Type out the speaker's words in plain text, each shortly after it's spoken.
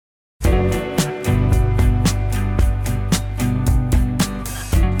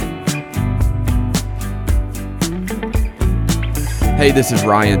Hey, this is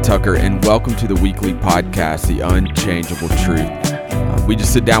Ryan Tucker, and welcome to the weekly podcast, The Unchangeable Truth. We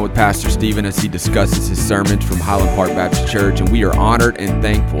just sit down with Pastor Stephen as he discusses his sermons from Highland Park Baptist Church, and we are honored and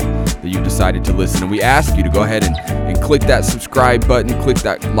thankful that you decided to listen. And we ask you to go ahead and click that subscribe button, click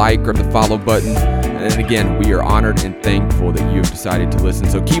that like or the follow button. And again, we are honored and thankful that you have decided to listen.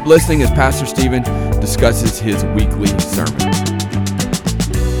 So keep listening as Pastor Stephen discusses his weekly sermon.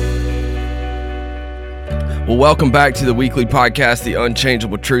 Well, welcome back to the weekly podcast, The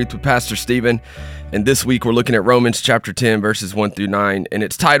Unchangeable Truth with Pastor Stephen. And this week we're looking at Romans chapter 10, verses 1 through 9, and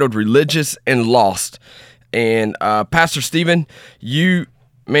it's titled Religious and Lost. And Pastor Stephen, you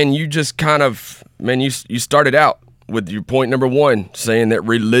started out with your point number one, saying that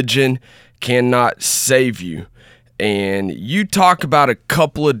religion cannot save you. And you talk about a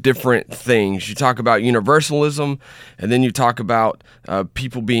couple of different things. You talk about universalism, and then you talk about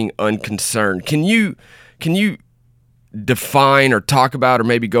people being unconcerned. Can you define or talk about, or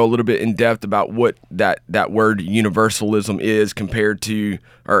maybe go a little bit in depth about what that word universalism is compared to,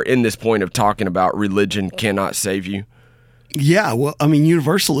 or in this point of talking about religion cannot save you? Yeah, well, I mean,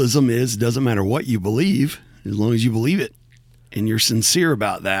 universalism doesn't matter what you believe, as long as you believe it and you're sincere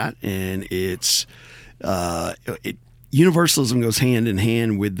about that. And universalism goes hand in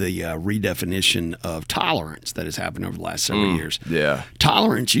hand with the redefinition of tolerance that has happened over the last several years. Yeah.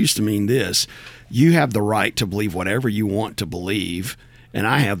 Tolerance used to mean this: you have the right to believe whatever you want to believe, and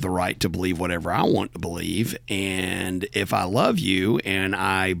I have the right to believe whatever I want to believe. And if I love you and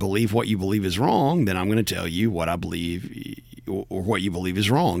I believe what you believe is wrong, then I'm going to tell you what I believe or what you believe is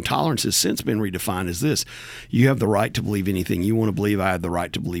wrong. Tolerance has since been redefined as this: you have the right to believe anything you want to believe. I have the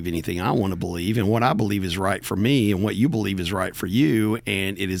right to believe anything I want to believe. And what I believe is right for me and what you believe is right for you.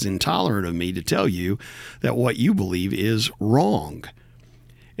 And it is intolerant of me to tell you that what you believe is wrong.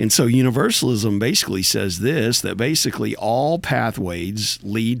 And so universalism basically says this, that basically all pathways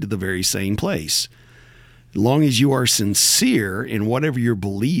lead to the very same place. As long as you are sincere in whatever your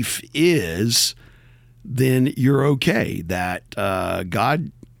belief is, then you're okay. That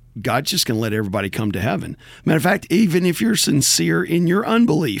God's just going to let everybody come to heaven. Matter of fact, even if you're sincere in your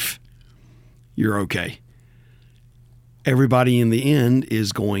unbelief, you're okay. Everybody in the end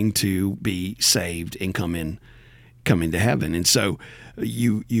is going to be saved and come into heaven. And so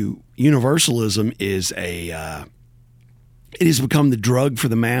universalism is it has become the drug for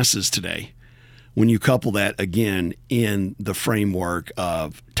the masses today. When you couple that again in the framework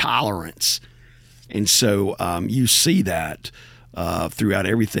of tolerance. And so you see that throughout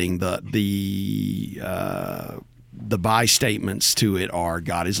everything. The by statements to it are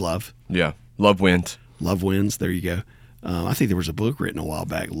God is love. Yeah, love wins. Love wins. There you go. I think there was a book written a while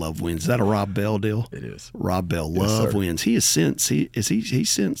back, Love Wins. Is that a Rob Bell deal? It is. Rob Bell, Love Wins. He has since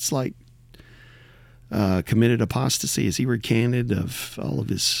committed apostasy. Is he recanted of all of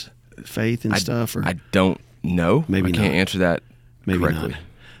his faith and stuff? Or I don't know. Maybe I can't answer that correctly. Not.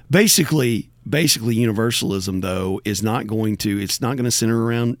 Basically, universalism though it's not going to center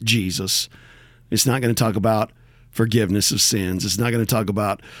around Jesus. It's not going to talk about forgiveness of sins. It's not going to talk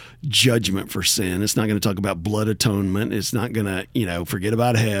about judgment for sin. It's not going to talk about blood atonement. It's not going to, forget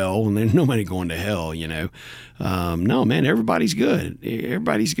about hell. And there's nobody going to hell, No, man, everybody's good.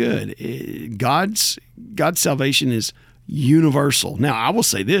 Everybody's good. God's salvation is universal. Now, I will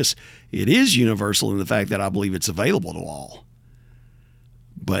say this. It is universal in the fact that I believe it's available to all.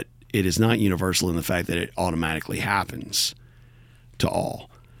 But it is not universal in the fact that it automatically happens to all.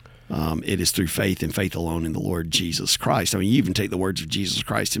 It is through faith and faith alone in the Lord Jesus Christ. I mean, you even take the words of Jesus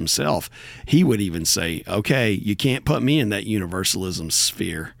Christ himself. He would even say, okay, you can't put me in that universalism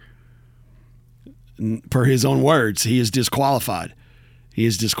sphere. Per his own words, he is disqualified. He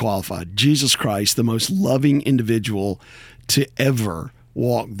is disqualified. Jesus Christ, the most loving individual to ever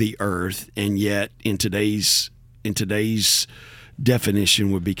walk the earth, and yet in today's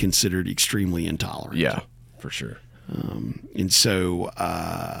definition would be considered extremely intolerant. Yeah, for sure. And so,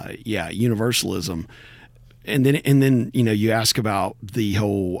 universalism, and then you ask about the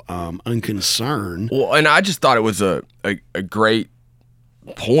whole unconcern. Well, and I just thought it was a great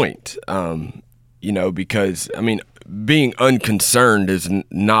point, because I mean, being unconcerned is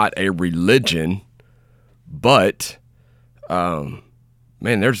not a religion, but I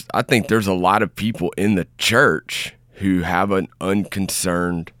think there's a lot of people in the church who have an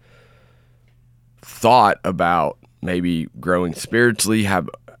unconcerned thought about maybe growing spiritually, have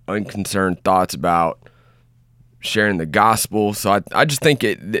unconcerned thoughts about sharing the gospel. So I just think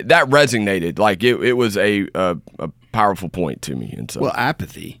that resonated. Like it was a powerful point to me. And so, well,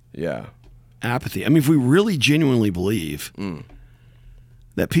 apathy. Yeah. Apathy. I mean, if we really genuinely believe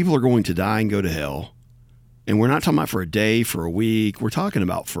that people are going to die and go to hell, And we're not talking about for a day, for a week. We're talking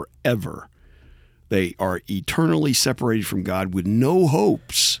about forever. They are eternally separated from God with no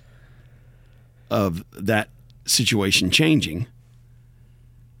hopes of that situation changing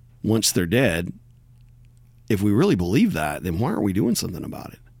once they're dead. If we really believe that, then why aren't we doing something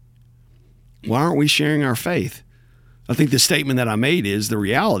about it? Why aren't we sharing our faith? I think the statement that I made is the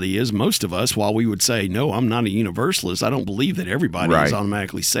reality is most of us, while we would say, no, I'm not a universalist, I don't believe that everybody is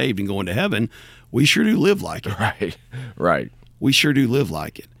automatically saved and going to heaven, we sure do live like it. Right. We sure do live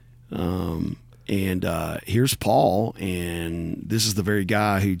like it. And here's Paul, and this is the very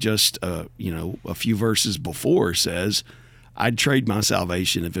guy who just, a few verses before says, I'd trade my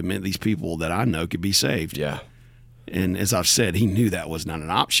salvation if it meant these people that I know could be saved. Yeah. And as I've said, he knew that was not an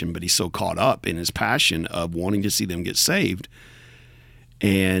option, but he's so caught up in his passion of wanting to see them get saved.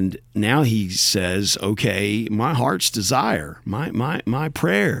 And now he says, okay, my heart's desire, my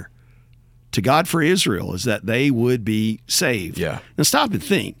prayer to God for Israel is that they would be saved. Yeah. Now stop and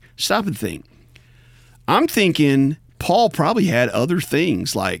think. I'm thinking Paul probably had other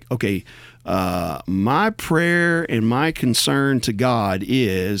things like, okay, my prayer and my concern to God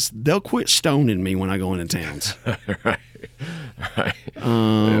is they'll quit stoning me when I go into towns. Right.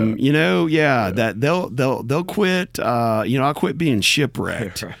 That they'll quit. I'll quit being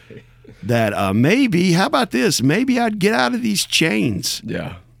shipwrecked. Right. That maybe, how about this? Maybe I'd get out of these chains.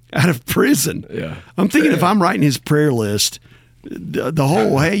 Yeah. Out of prison. Yeah. I'm thinking if I'm writing his prayer list, the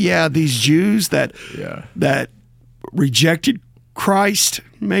whole, these Jews that rejected Christ,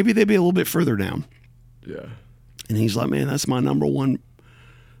 maybe they'd be a little bit further down. Yeah. And he's like, man, that's my number one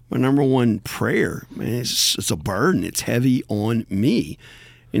prayer. Man, it's a burden. It's heavy on me.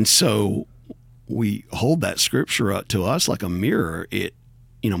 And so we hold that scripture up to us like a mirror.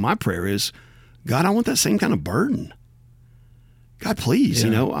 My prayer is, God, I want that same kind of burden. God, please,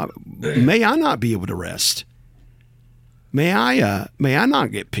 may I not be able to rest. May I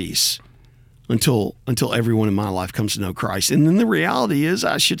not get peace until everyone in my life comes to know Christ. And then the reality is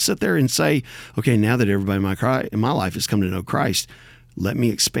I should sit there and say, okay, now that everybody in my life has come to know Christ, let me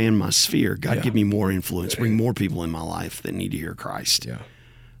expand my sphere. God, give me more influence. Bring more people in my life that need to hear Christ. Yeah.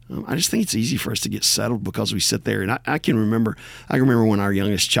 I just think it's easy for us to get settled because we sit there. And I can remember when our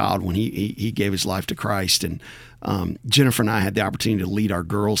youngest child, when he gave his life to Christ, and Jennifer and I had the opportunity to lead our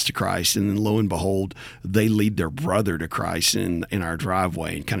girls to Christ. And then lo and behold, they lead their brother to Christ in our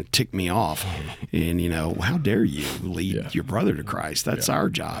driveway and kind of ticked me off. And, how dare you lead your brother to Christ? That's our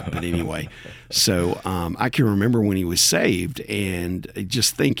job. But anyway, so I can remember when he was saved and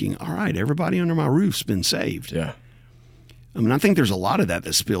just thinking, all right, everybody under my roof's been saved. Yeah. I mean, I think there's a lot of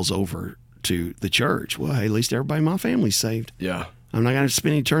that spills over to the church. Well, hey, at least everybody in my family's saved. Yeah. I'm not going to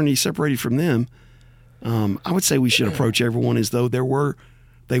spend eternity separated from them. I would say we should approach everyone as though they were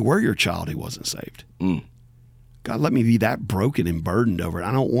your child who wasn't saved. God, let me be that broken and burdened over it.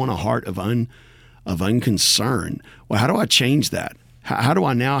 I don't want a heart of unconcern. Well, how do I change that? How do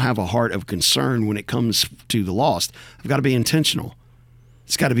I now have a heart of concern when it comes to the lost? I've got to be intentional.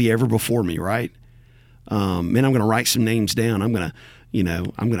 It's got to be ever before me, right? I'm going to write some names down. I'm going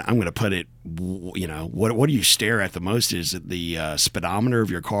to put it, what do you stare at the most? Is it the speedometer of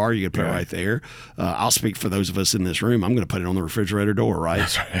your car? You can put it right there. I'll speak for those of us in this room. I'm going to put it on the refrigerator door, right?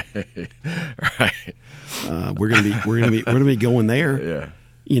 That's right. We're going to be going there.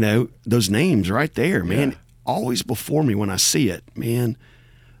 Yeah. Those names right there, man, always before me when I see it, man,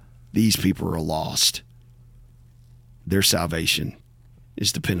 these people are lost. Their salvation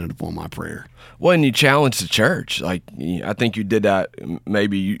is dependent upon my prayer. Well, and you challenge the church. Like, I think you did that.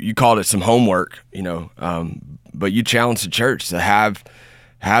 Maybe you called it some homework, but you challenged the church to have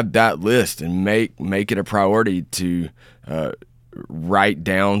that list and make it a priority to write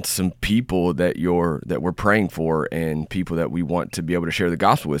down some people that we're praying for and people that we want to be able to share the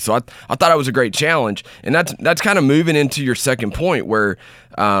gospel with. So I thought it was a great challenge, and that's kind of moving into your second point where,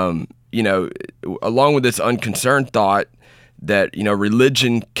 along with this unconcerned thought, that,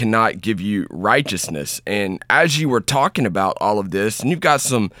 religion cannot give you righteousness. And as you were talking about all of this, and you've got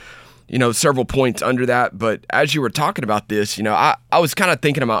some, several points under that, but as you were talking about this, I was kind of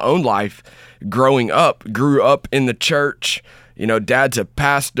thinking of my own life grew up in the church, dad's a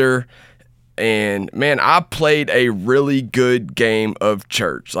pastor, and man, I played a really good game of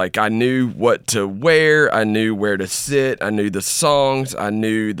church. Like, I knew what to wear, I knew where to sit, I knew the songs, I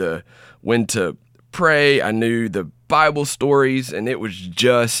knew when to pray, I knew the Bible stories, and it was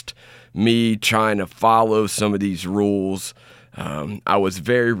just me trying to follow some of these rules. I was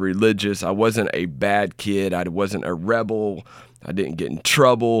very religious. I wasn't a bad kid. I wasn't a rebel. I didn't get in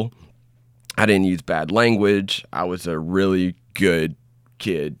trouble. I didn't use bad language. I was a really good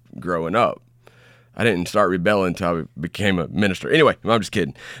kid growing up. I didn't start rebelling until I became a minister. Anyway, I'm just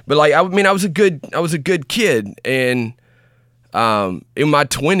kidding. But like, I mean, I was a good kid, and in my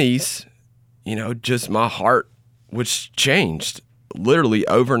 20s, you know, just my heart was changed literally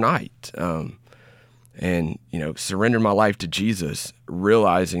overnight. And you know, surrendered my life to Jesus,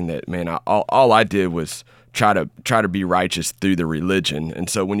 realizing that, man, all I did was try to be righteous through the religion. And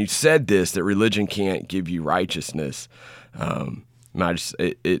so when you said this, that religion can't give you righteousness,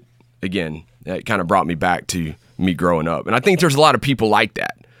 it kind of brought me back to me growing up. And I think there's a lot of people like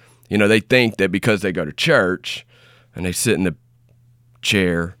that. You know, they think that because they go to church and they sit in the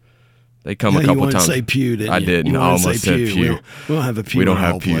chair, they come a couple times. Say pew, didn't you? I didn't. I almost said pew. We don't have a pew. We don't in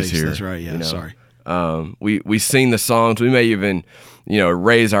our have pews place. here. That's right. Yeah. You know? Sorry. We sing the songs. We may even, you know,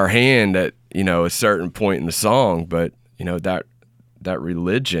 raise our hand at, you know, a certain point in the song, but you know, that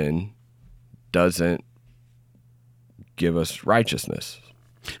religion doesn't give us righteousness.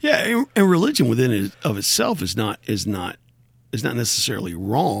 Yeah, and religion within it of itself is not necessarily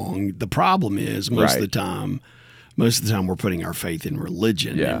wrong. The problem is most of the time we're putting our faith in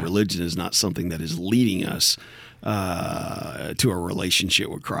religion, and religion is not something that is leading us to a relationship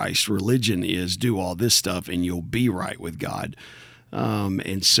with Christ. Religion is do all this stuff and you'll be right with God.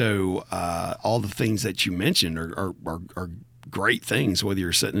 And so all the things that you mentioned are great things, whether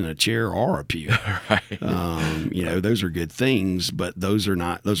you're sitting in a chair or a pew. Right. You know, those are good things, but those are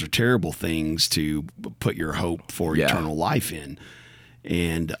terrible things to put your hope for eternal life in.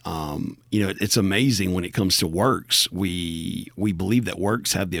 And, you know, it's amazing when it comes to works. We believe that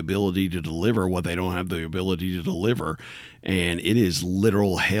works have the ability to deliver what they don't have the ability to deliver. And it is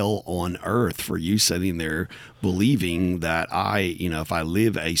literal hell on earth for you sitting there believing that if I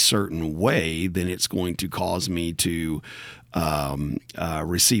live a certain way, then it's going to cause me to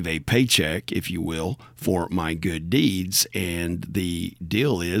receive a paycheck, if you will, for my good deeds. And the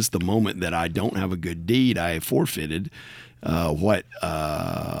deal is, the moment that I don't have a good deed, I have forfeited what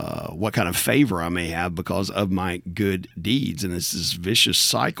kind of favor I may have because of my good deeds. And it's this vicious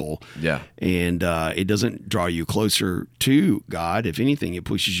cycle. Yeah. And it doesn't draw you closer to God. If anything, it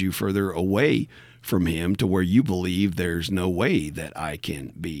pushes you further away from him to where you believe there's no way that I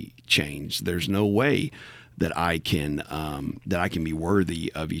can be changed. There's no way that I can be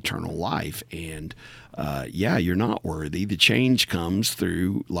worthy of eternal life. And you're not worthy. The change comes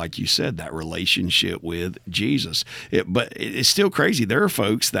through, like you said, that relationship with Jesus. But it's still crazy. There are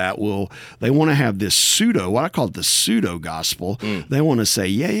folks that they want to have this what I call it the pseudo gospel. They want to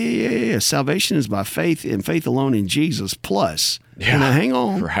say, salvation is by faith and faith alone in Jesus plus. Yeah. Now, hang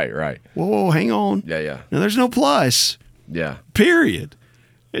on. Right. Whoa, hang on. Yeah. Now, there's no plus. Yeah. Period.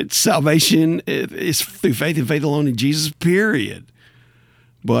 It's salvation is through faith and faith alone in Jesus, period.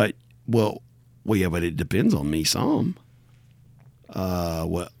 But, but it depends on me some. I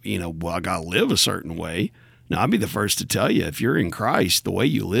got to live a certain way. Now, I'll be the first to tell you, if you're in Christ, the way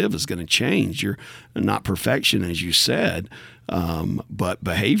you live is going to change. You're not perfection, as you said, but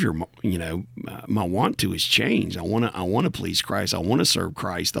behavior, my want to is change. I want to please Christ. I want to serve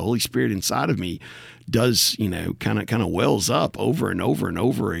Christ. The Holy Spirit inside of me does, kind of wells up over and over and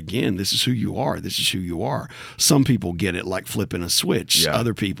over again. This is who you are. This is who you are. Some people get it like flipping a switch. Yeah.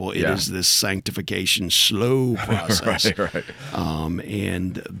 Other people, it is this sanctification slow process. Right.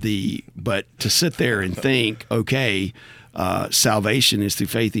 But to sit there and think, okay, salvation is through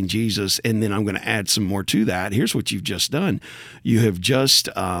faith in Jesus, and then I'm going to add some more to that. Here's what you've just done. You have just,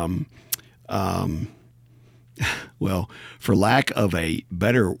 for lack of a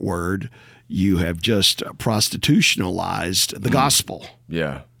better word, you have just prostitutionalized the gospel.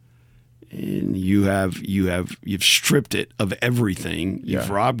 Yeah. And you've stripped it of everything. You've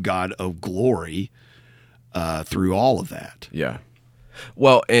robbed God of glory through all of that. Yeah.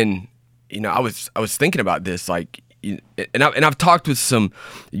 Well, and I was thinking about this, like, and I've talked with some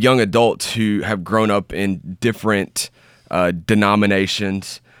young adults who have grown up in different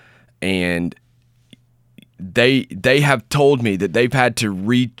denominations, and they have told me that they've had to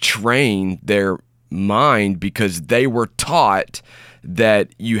retrain their mind because they were taught that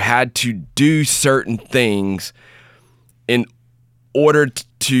you had to do certain things in order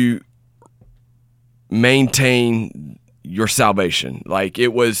to maintain your salvation. Like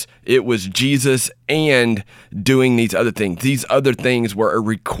it was Jesus and doing these other things. These other things were a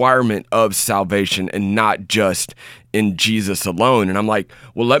requirement of salvation and not just in Jesus alone. And I'm like,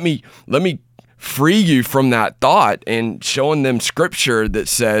 well, let me free you from that thought, and showing them scripture that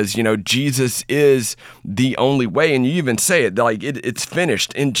says, Jesus is the only way. And you even say it like it's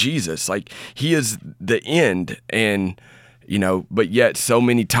finished in Jesus. Like he is the end. And, but yet so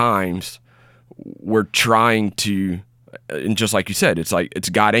many times we're trying to And just like you said, it's like it's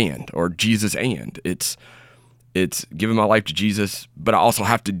God or Jesus it's giving my life to Jesus, but I also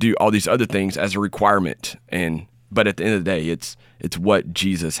have to do all these other things as a requirement. But at the end of the day, it's what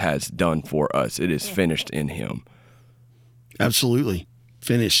Jesus has done for us. It is finished in him. Absolutely.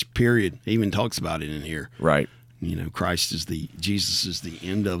 Finished, period. He even talks about it in here. Right. Jesus is the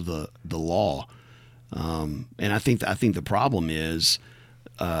end of the law. And I think the problem is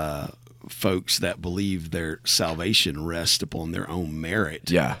folks that believe their salvation rests upon their own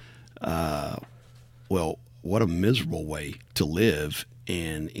merit. Yeah. Well, what a miserable way to live,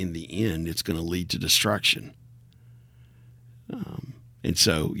 and in the end, it's going to lead to destruction. And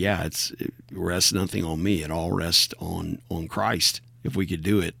so, yeah, it rests nothing on me. It all rests on Christ. If we could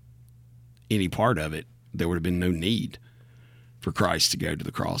do it, any part of it, there would have been no need for Christ to go to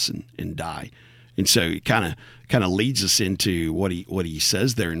the cross and die. And so it kind of leads us into what he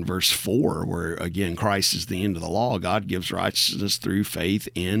says there in verse 4, where again Christ is the end of the law. God gives righteousness through faith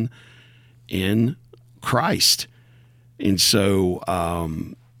in Christ. And so I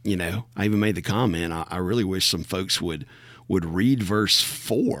even made the comment, I really wish some folks would read verse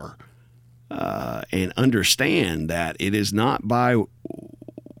 4 and understand that it is not by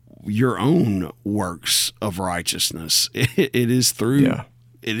your own works of righteousness. It is through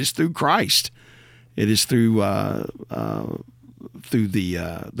Christ. It is through the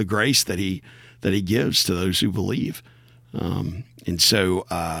grace that he gives to those who believe. And so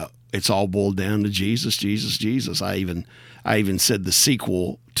it's all boiled down to Jesus, Jesus, Jesus. I even said the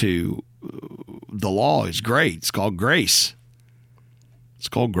sequel to the law is great. It's called grace. It's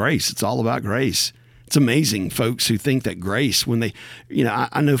called grace. It's all about grace. It's amazing, folks who think that grace, when they,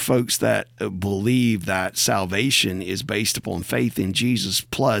 I know folks that believe that salvation is based upon faith in Jesus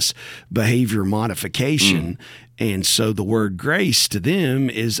plus behavior modification. And so the word grace to them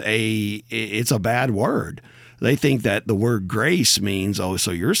it's a bad word. They think that the word grace means,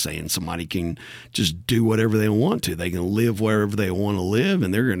 so you're saying somebody can just do whatever they want to. They can live wherever they want to live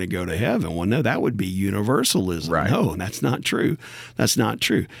and they're going to go to heaven. Well, no, that would be universalism. Right. No, that's not true. That's not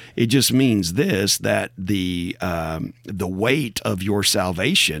true. It just means this, that the weight of your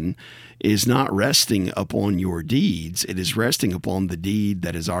salvation is not resting upon your deeds. It is resting upon the deed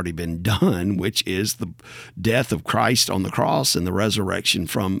that has already been done, which is the death of Christ on the cross and the resurrection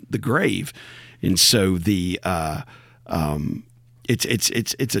from the grave. And so it's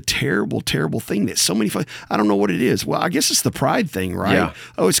a terrible, terrible thing that so many folks, I don't know what it is. Well, I guess it's the pride thing, right? Yeah.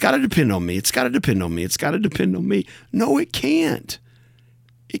 Oh, it's got to depend on me. It's got to depend on me. It's got to depend on me. No, it can't.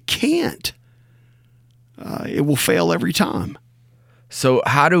 It can't. It will fail every time. So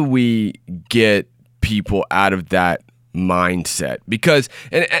how do we get people out of that mindset? Because,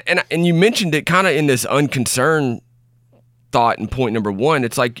 and you mentioned it kind of in this unconcerned thought in point number 1,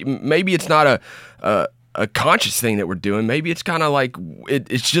 it's like maybe it's not a conscious thing that we're doing. Maybe it's kind of like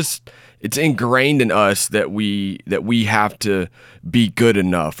it's ingrained in us that we have to be good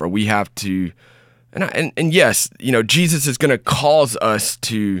enough, or we have to. And yes, Jesus is going to cause us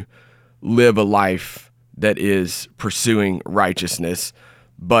to live a life that is pursuing righteousness.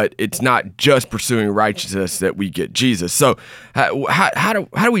 But it's not just pursuing righteousness that we get Jesus. So how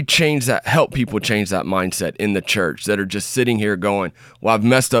do we change that, help people change that mindset in the church that are just sitting here going, well, I've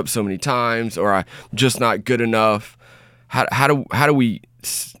messed up so many times, or I'm just not good enough? How do we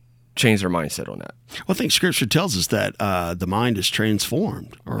change their mindset on that? Well, I think Scripture tells us that the mind is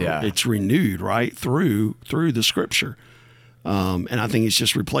transformed, or it's renewed, right, through the Scripture. And I think it's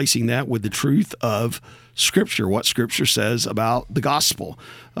just replacing that with the truth of Scripture, what Scripture says about the gospel.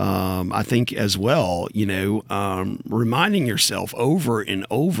 I think as well, reminding yourself over and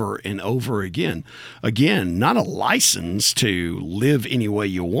over and over again, not a license to live any way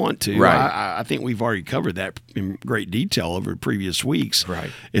you want to. Right. I think we've already covered that in great detail over previous weeks.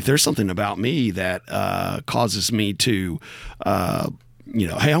 Right. If there's something about me that causes me to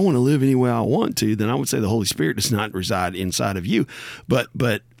hey, I want to live any way I want to, then I would say the Holy Spirit does not reside inside of you. But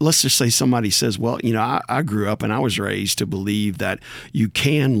let's just say somebody says, well, I grew up and I was raised to believe that you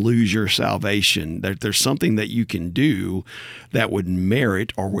can lose your salvation, that there's something that you can do that would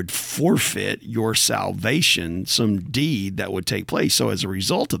merit or would forfeit your salvation, some deed that would take place. So as a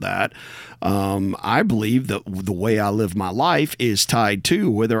result of that, I believe that the way I live my life is tied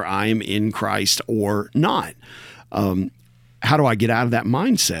to whether I am in Christ or not. How do I get out of that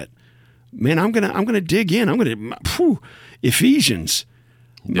mindset? Man, I'm gonna dig in. Ephesians.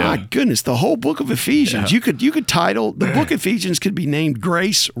 Yeah. My goodness, the whole book of Ephesians. Yeah. You could title the book of Ephesians could be named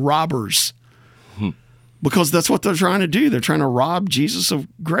Grace Robbers. Because that's what they're trying to do. They're trying to rob Jesus of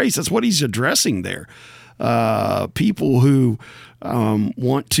grace. That's what he's addressing there. people who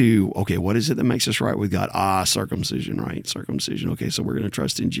want to, okay, what is it that makes us right with God? Circumcision, right? Circumcision. Okay, so we're going to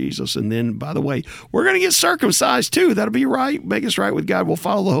trust in Jesus. And then, by the way, we're going to get circumcised too. That'll be right. Make us right with God. We'll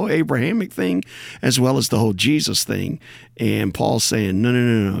follow the whole Abrahamic thing as well as the whole Jesus thing. And Paul's saying,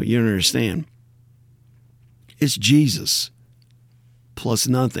 no, you don't understand. It's Jesus plus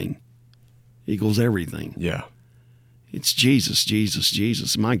nothing equals everything. Yeah. It's Jesus, Jesus,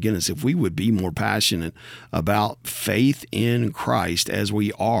 Jesus. My goodness, if we would be more passionate about faith in Christ as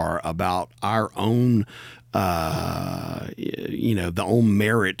we are about our own, the own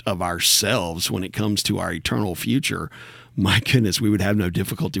merit of ourselves when it comes to our eternal future, my goodness, we would have no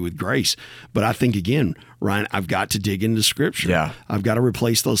difficulty with grace. But I think, again, Ryan, I've got to dig into Scripture. Yeah. I've got to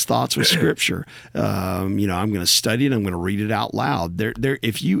replace those thoughts with Scripture. I'm going to study it. I'm going to read it out loud.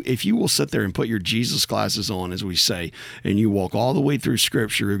 If you will sit there and put your Jesus glasses on, as we say, and you walk all the way through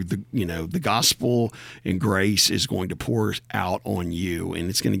Scripture, the gospel and grace is going to pour out on you, and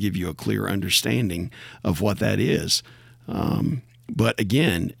it's going to give you a clear understanding of what that is. But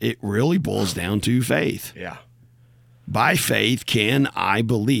again, it really boils down to faith. Yeah. By faith can I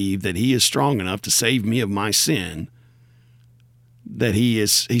believe that he is strong enough to save me of my sin, that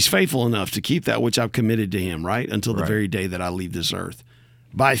he's faithful enough to keep that which I've committed to him, right? Until the very day that I leave this earth.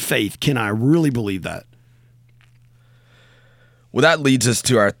 By faith, can I really believe that? Well, that leads us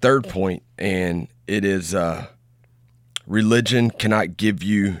to our third point, and it is religion cannot give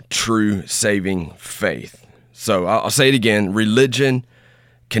you true saving faith. So I'll say it again. Religion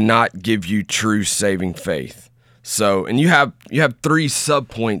cannot give you true saving faith. So, and you have 3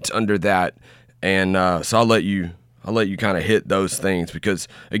 subpoints under that, and so I'll let you kind of hit those things because,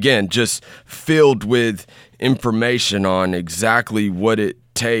 again, just filled with information on exactly what it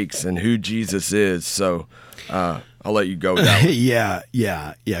takes and who Jesus is. So I'll let you go with that one.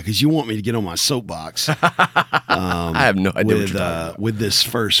 Yeah, because you want me to get on my soapbox. I have no idea what you're talking about. With this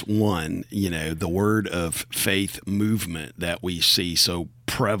first one, the word of faith movement that we see so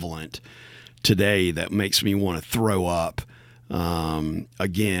prevalent today that makes me want to throw up.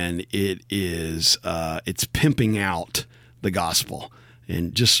 Again, it's pimping out the gospel.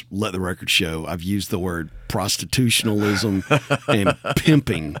 And just let the record show, I've used the word prostitutionalism and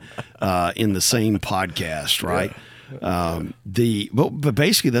pimping in the same podcast, right? Yeah. But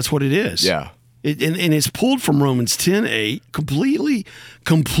basically that's what it is. Yeah. And it's pulled from Romans 10:8,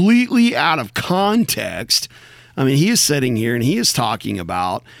 completely out of context. I mean, he is sitting here and he is talking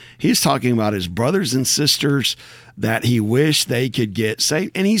about his brothers and sisters that he wished they could get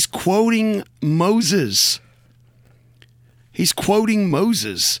saved. And he's quoting Moses.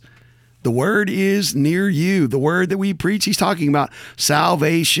 The word is near you. The word that we preach, he's talking about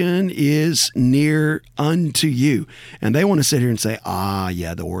salvation is near unto you. And they want to sit here and say,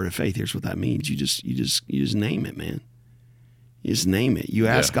 the word of faith. Here's what that means. You just name it, man. You just name it. You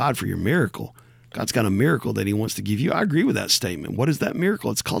ask God for your miracle. God's got a miracle that he wants to give you. I agree with that statement. What is that miracle?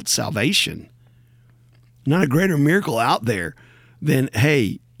 It's called salvation. Not a greater miracle out there than,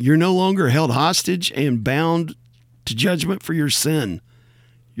 hey, you're no longer held hostage and bound to judgment for your sin.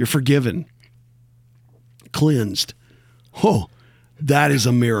 You're forgiven, cleansed. Oh, that is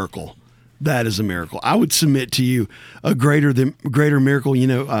a miracle. That is a miracle. I would submit to you a greater miracle.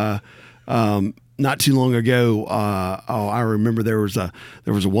 Not too long ago, I remember there was a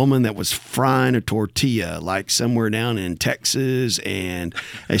woman that was frying a tortilla, like somewhere down in Texas, and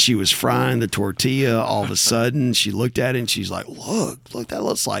as she was frying the tortilla, all of a sudden she looked at it and she's like, "Look, that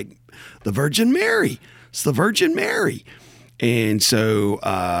looks like the Virgin Mary. It's the Virgin Mary." And so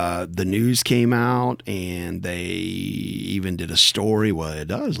the news came out, and they even did a story. Well, it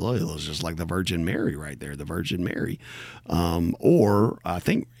does. It looks just like the Virgin Mary right there, the Virgin Mary. Or I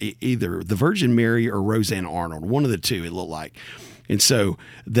think either the Virgin Mary or Roseanne Arnold, one of the two it looked like. And so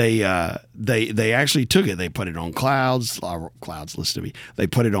they actually took it. They put it on clouds, listen to me. They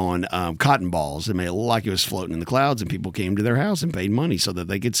put it on cotton balls and made it look like it was floating in the clouds, and people came to their house and paid money so that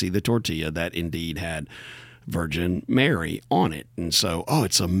they could see the tortilla that indeed had Virgin Mary on it. And so,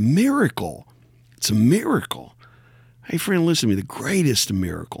 it's a miracle. It's a miracle. Hey, friend, listen to me. The greatest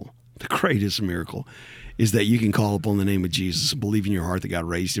miracle is that you can call upon the name of Jesus and believe in your heart that God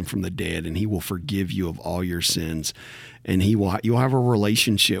raised him from the dead, and he will forgive you of all your sins. And you'll have a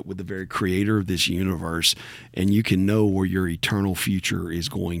relationship with the very creator of this universe, and you can know where your eternal future is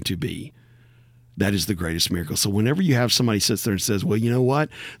going to be. That is the greatest miracle. So whenever you have somebody sits there and says, well, you know what?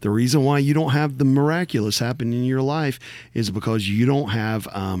 The reason why you don't have the miraculous happen in your life is because you don't have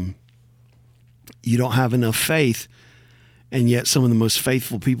enough faith And yet some of the most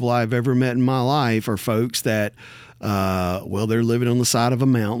faithful people I've ever met in my life are folks that, they're living on the side of a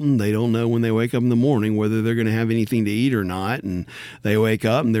mountain. They don't know when they wake up in the morning whether they're going to have anything to eat or not. And they wake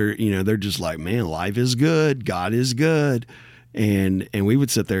up and they're just like, man, life is good. God is good. And we would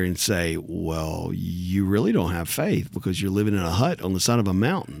sit there and say, well, you really don't have faith because you're living in a hut on the side of a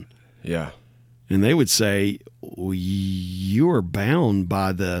mountain. Yeah. And they would say, well, you are bound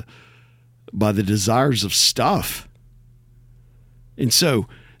by the desires of stuff. And so,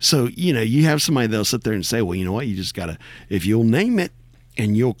 you have somebody that'll sit there and say, well, you know what? You just got to, if you'll name it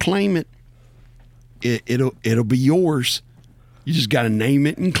and you'll claim it, it'll be yours. You just got to name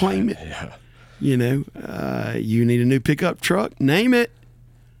it and claim it. Yeah. You need a new pickup truck, name it,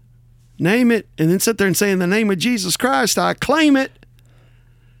 and then sit there and say, in the name of Jesus Christ, I claim it.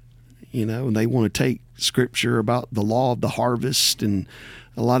 And they want to take scripture about the law of the harvest and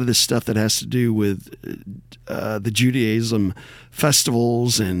a lot of this stuff that has to do with the Judaism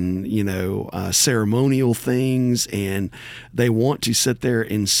festivals and, ceremonial things. And they want to sit there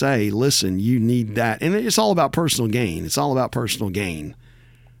and say, listen, you need that. And it's all about personal gain. It's all about personal gain.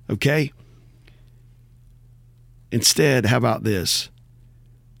 Okay? Instead, how about this?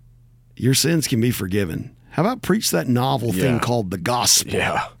 Your sins can be forgiven. How about preach that novel thing called the gospel?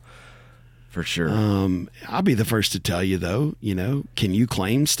 Yeah. For sure. I'll be the first to tell you, though, can you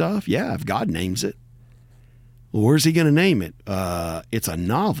claim stuff? Yeah, if God names it. Well, where's he going to name it? It's a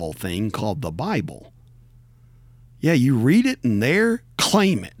novel thing called the Bible. Yeah, you read it in there,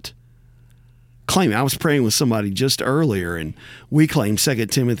 claim it. Claim it. I was praying with somebody just earlier, and we claim 2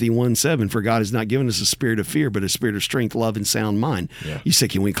 Timothy 1:7, for God has not given us a spirit of fear, but a spirit of strength, love, and sound mind. Yeah. You say,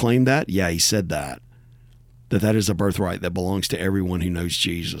 can we claim that? Yeah, he said that. That is a birthright that belongs to everyone who knows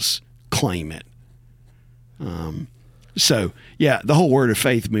Jesus. Claim it. The whole word of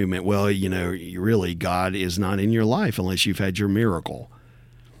faith movement. Well, really, God is not in your life unless you've had your miracle.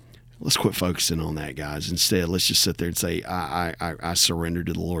 Let's quit focusing on that, guys. Instead, let's just sit there and say, I surrender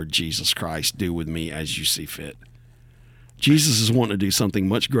to the Lord Jesus Christ. Do with me as you see fit. Jesus is wanting to do something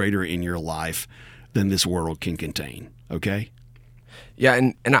much greater in your life than this world can contain. Okay? Yeah,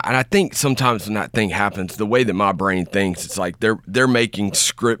 and I think sometimes when that thing happens, the way that my brain thinks, it's like they're making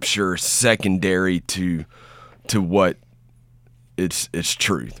scripture secondary to what it's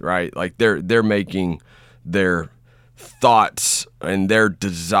truth, right? Like they're making their thoughts and their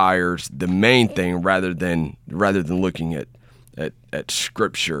desires the main thing rather than looking at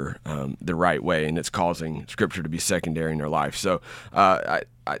scripture the right way, and it's causing scripture to be secondary in their life. So I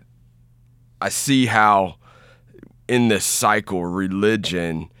see how in this cycle,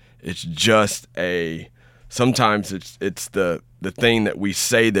 religion, it's just sometimes it's the thing that we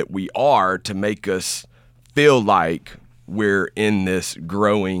say that we are to make us feel like we're in this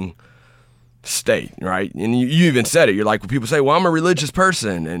growing state, right? And you even said it. You're like, when people say, well, I'm a religious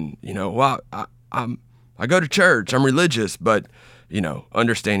person, and, I go to church, I'm religious, but,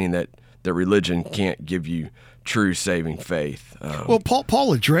 understanding that religion can't give you true saving faith.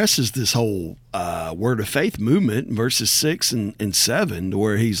 Paul addresses this whole word of faith movement in verses 6 and 7,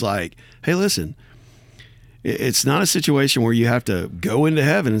 where he's like, hey, listen, it's not a situation where you have to go into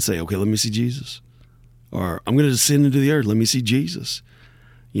heaven and say, okay, let me see Jesus. Or I'm going to descend into the earth. Let me see Jesus.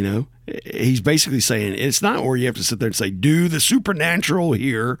 He's basically saying it's not where you have to sit there and say, do the supernatural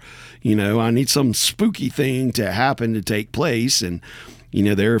here. I need some spooky thing to happen to take place. And,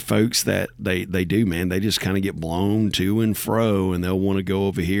 there are folks that they do, man. They just kind of get blown to and fro, and they'll want to go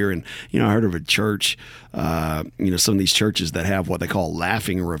over here. And, I heard of a church, some of these churches that have what they call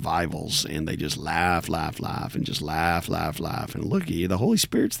laughing revivals, and they just laugh, and just laugh. And look, the Holy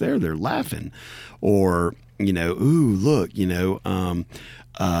Spirit's there. They're laughing. Or, look,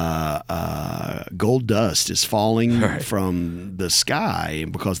 gold dust is falling from the sky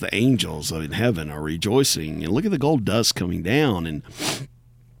because the angels in heaven are rejoicing, and look at the gold dust coming down. And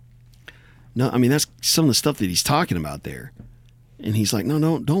that's some of the stuff that he's talking about there. And he's like,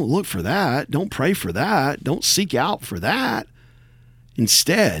 no, don't look for that. Don't pray for that. Don't seek out for that.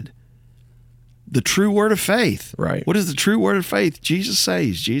 Instead, the true word of faith. Right. What is the true word of faith? Jesus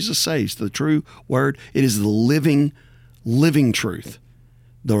saves. The true word. It is the living truth.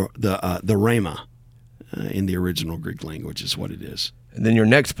 The rhema in the original Greek language is what it is. And then your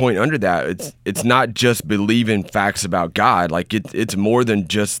next point under that, it's not just believing facts about God. Like it's more than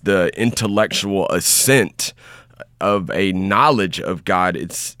just the intellectual assent of a knowledge of God.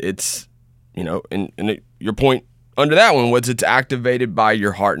 It's your point under that one was it's activated by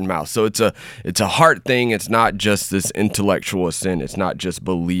your heart and mouth. So it's a heart thing. It's not just this intellectual assent. It's not just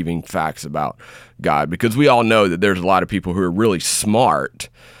believing facts about God, because we all know that there's a lot of people who are really smart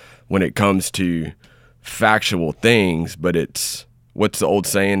when it comes to factual things, but it's, what's the old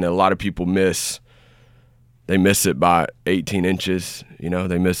saying that a lot of people miss? They miss it by 18 inches.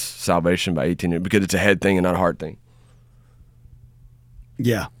 They miss salvation by 18 inches because it's a head thing and not a heart thing.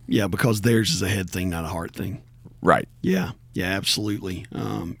 Yeah, because theirs is a head thing, not a heart thing. Right. Yeah, absolutely.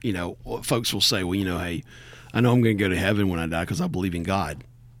 Folks will say, well, hey, I know I'm going to go to heaven when I die because I believe in God.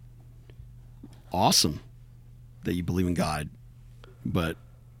 Awesome that you believe in God, but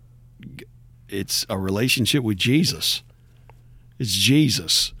it's a relationship with Jesus. It's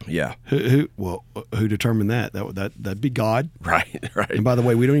Jesus. Yeah. Who determined that? That'd be God. Right. And by the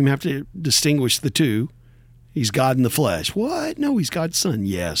way, we don't even have to distinguish the two. He's God in the flesh. What? No, he's God's son.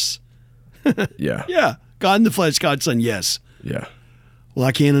 Yes. Yeah. Yeah. God in the flesh, God's son. Yes. Yeah. Well,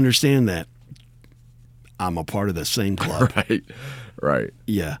 I can't understand that. I'm a part of the same club. Right.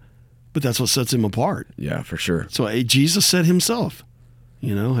 Yeah. But that's what sets him apart. Yeah, for sure. So Jesus said himself,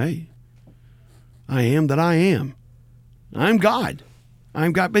 hey, I am that I am. I'm God.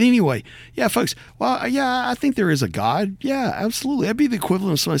 I'm God. But anyway, yeah, folks, well, yeah, I think there is a God. Yeah, absolutely. That'd be the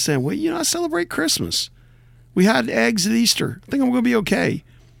equivalent of somebody saying, well, I celebrate Christmas. We had eggs at Easter. I think I'm going to be okay.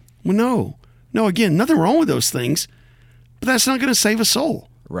 Well, no, again, nothing wrong with those things, but that's not going to save a soul.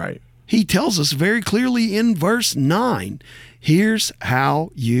 Right. He tells us very clearly in verse 9, here's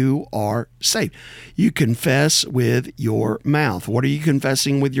how you are saved. You confess with your mouth. What are you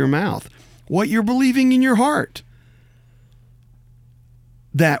confessing with your mouth? What you're believing in your heart.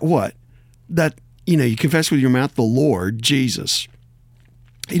 That what? That, you confess with your mouth the Lord Jesus.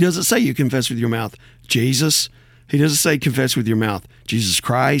 He doesn't say you confess with your mouth Jesus. He doesn't say confess with your mouth Jesus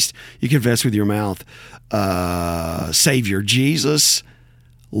Christ. You confess with your mouth Savior Jesus.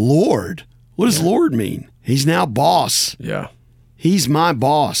 Lord. What does Lord mean? He's now boss. Yeah. He's my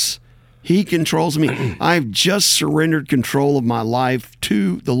boss. He controls me. I've just surrendered control of my life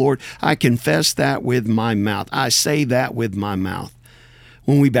to the Lord. I confess that with my mouth. I say that with my mouth.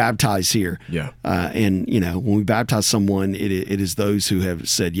 When we baptize here, and when we baptize someone, it is those who have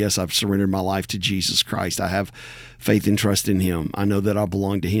said, yes, I've surrendered my life to Jesus Christ. I have faith and trust in him. I know that I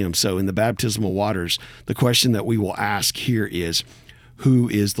belong to him. So in the baptismal waters, the question that we will ask here is, who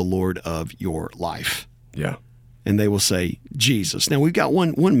is the Lord of your life? Yeah. And they will say, Jesus. Now, we've got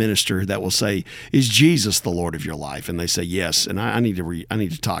one minister that will say, is Jesus the Lord of your life? And they say, yes. And I need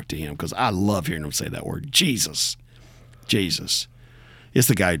to talk to him because I love hearing him say that word, Jesus. Jesus. It's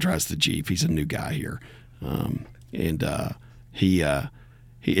the guy who drives the Jeep. He's a new guy here. It's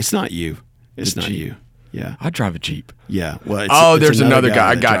not you. It's not you. Yeah. I drive a Jeep. Yeah. Well, there's another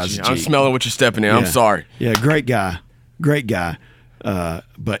guy. I got you. I'm smelling what you're stepping in. Yeah. I'm sorry. Yeah, great guy. Great guy.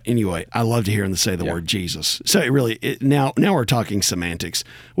 But anyway, I love to hear him say the word Jesus. So now we're talking semantics.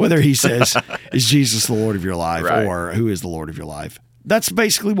 Whether he says, is Jesus the Lord of your life, right, or who is the Lord of your life? That's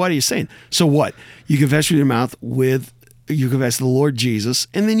basically what he's saying. So what? You confess with your mouth you confess the Lord Jesus,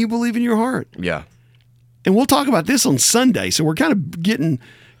 and then you believe in your heart. Yeah. And we'll talk about this on Sunday. So we're kind of getting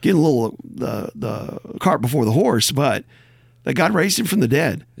a little the cart before the horse, but that God raised him from the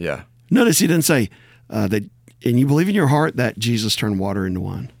dead. Yeah. Notice he didn't say that, and you believe in your heart that Jesus turned water into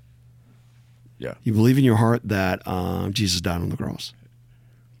wine. Yeah. You believe in your heart that Jesus died on the cross.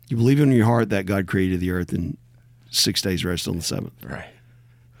 You believe in your heart that God created the earth in 6 days, rest on the seventh. Right.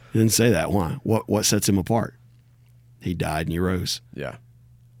 He didn't say that. Why? What sets him apart? He died and he rose. Yeah.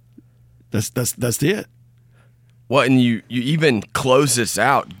 That's it. Well, and you even close this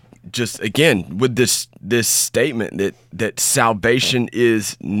out just again with this statement that salvation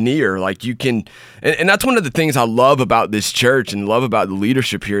is near. Like you can, and that's one of the things I love about this church and love about the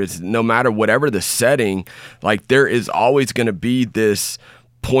leadership here is no matter whatever the setting, like there is always going to be this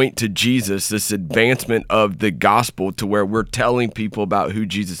point to Jesus, this advancement of the gospel to where we're telling people about who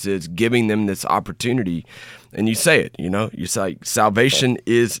Jesus is, giving them this opportunity. And you say it, you say salvation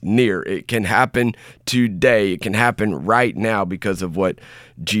is near. It can happen today. It can happen right now because of what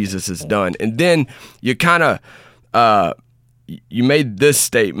Jesus has done. And then you kind of, you made this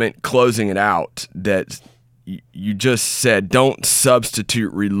statement closing it out that you just said, don't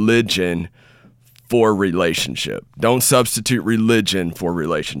substitute religion for relationship. Don't substitute religion for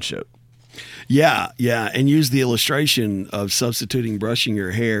relationship. Yeah, and use the illustration of substituting brushing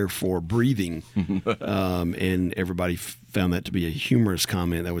your hair for breathing. And everybody found that to be a humorous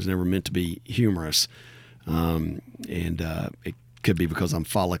comment that was never meant to be humorous. And it could be because I'm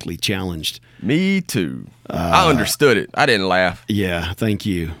follically challenged. Me too. I understood it. I didn't laugh. Yeah, thank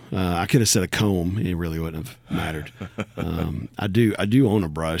you. I could have said a comb. It really wouldn't have mattered. I do own a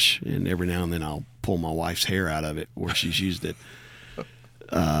brush, and every now and then I'll pull my wife's hair out of it where she's used it.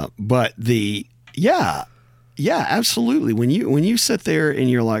 But Yeah, absolutely. When you sit there and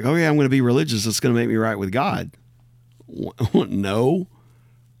you're like, "Oh yeah, I'm going to be religious. It's going to make me right with God." No,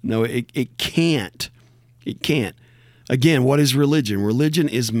 it can't. It can't. Again, what is religion? Religion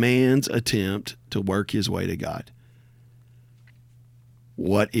is man's attempt to work his way to God.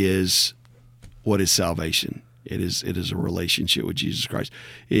 What is salvation? It is a relationship with Jesus Christ.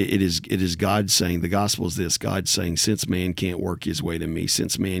 It is God saying, the gospel is this: God saying, since man can't work his way to me,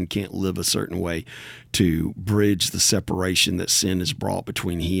 since man can't live a certain way to bridge the separation that sin has brought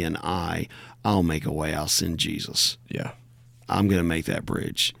between he and I'll make a way. I'll send Jesus. Yeah. I'm going to make that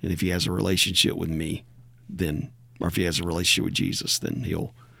bridge. And if he has a relationship with me, then, or if he has a relationship with Jesus, then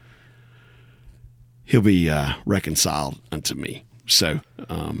he'll be reconciled unto me. So,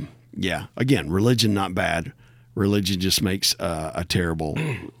 yeah, again, religion not bad. Religion just makes a terrible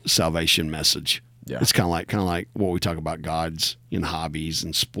salvation message. Yeah. It's kind of like what we talk about gods in hobbies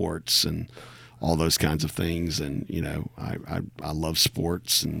and sports and all those kinds of things. And, you know, I love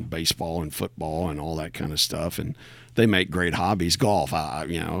sports and baseball and football and all that kind of stuff. And they make great hobbies. Golf, a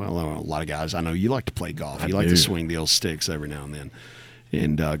lot of guys, I know you like to play golf. You like to swing the old sticks every now and then.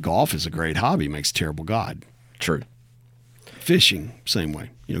 And golf is a great hobby, makes a terrible God. True. Fishing, same way.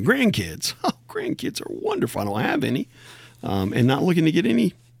 You know, grandkids. Oh, grandkids are wonderful. I don't have any, and not looking to get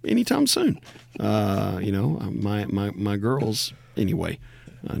any anytime soon. My girls, anyway,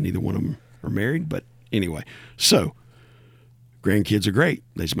 neither one of them are married, but anyway. So, grandkids are great.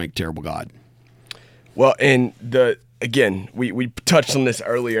 They just make terrible God. Well, and again, we touched on this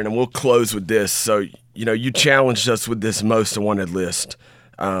earlier, and we'll close with this. So, you know, you challenged us with this most wanted list.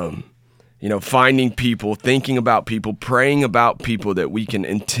 Finding people, thinking about people, praying about people that we can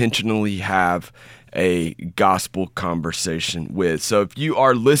intentionally have a gospel conversation with. So if you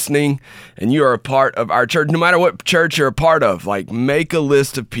are listening and you are a part of our church, no matter what church you're a part of, like, make a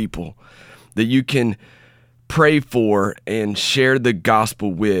list of people that you can pray for and share the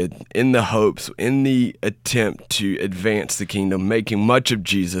gospel with in the attempt to advance the kingdom, making much of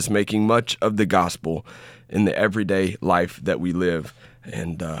Jesus, making much of the gospel in the everyday life that we live.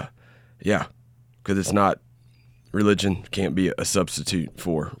 And, yeah, because religion can't be a substitute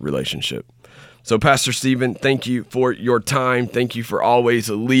for relationship. So, Pastor Stephen, thank you for your time. Thank you for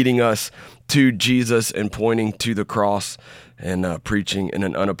always leading us to Jesus and pointing to the cross and preaching in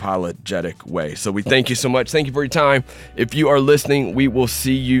an unapologetic way. So we thank you so much. Thank you for your time. If you are listening, we will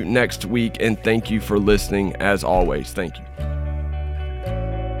see you next week. And thank you for listening as always. Thank you.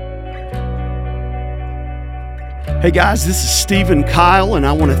 Hey guys, this is Stephen Kyle, and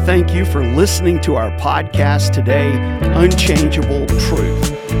I want to thank you for listening to our podcast today, Unchangeable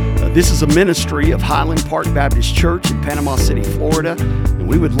Truth. This is a ministry of Highland Park Baptist Church in Panama City, Florida, and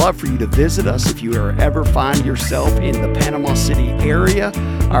we would love for you to visit us if you ever find yourself in the Panama City area.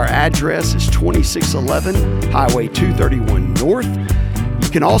 Our address is 2611 Highway 231 North.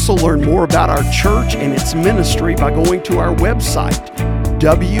 You can also learn more about our church and its ministry by going to our website,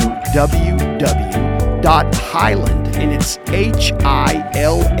 www.highland, and it's HILAND,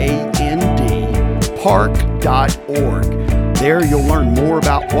 park.org. There you'll learn more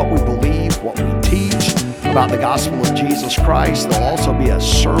about what we believe, what we teach, about the gospel of Jesus Christ. There'll also be a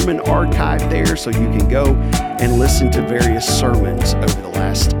sermon archive there so you can go and listen to various sermons over the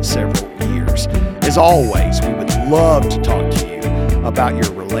last several years. As always, we would love to talk to you about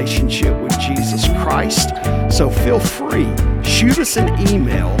your relationship with Jesus Christ. So feel free, shoot us an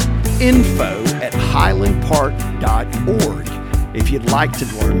email, info@highlandpark.org. if you'd like to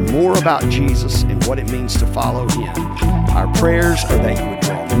learn more about Jesus and what it means to follow Him. Our prayers are that you would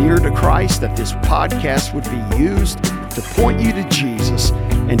draw near to Christ, that this podcast would be used to point you to Jesus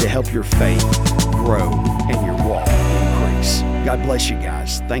and to help your faith grow and your walk increase. God bless you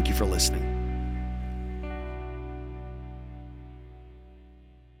guys. Thank you for listening.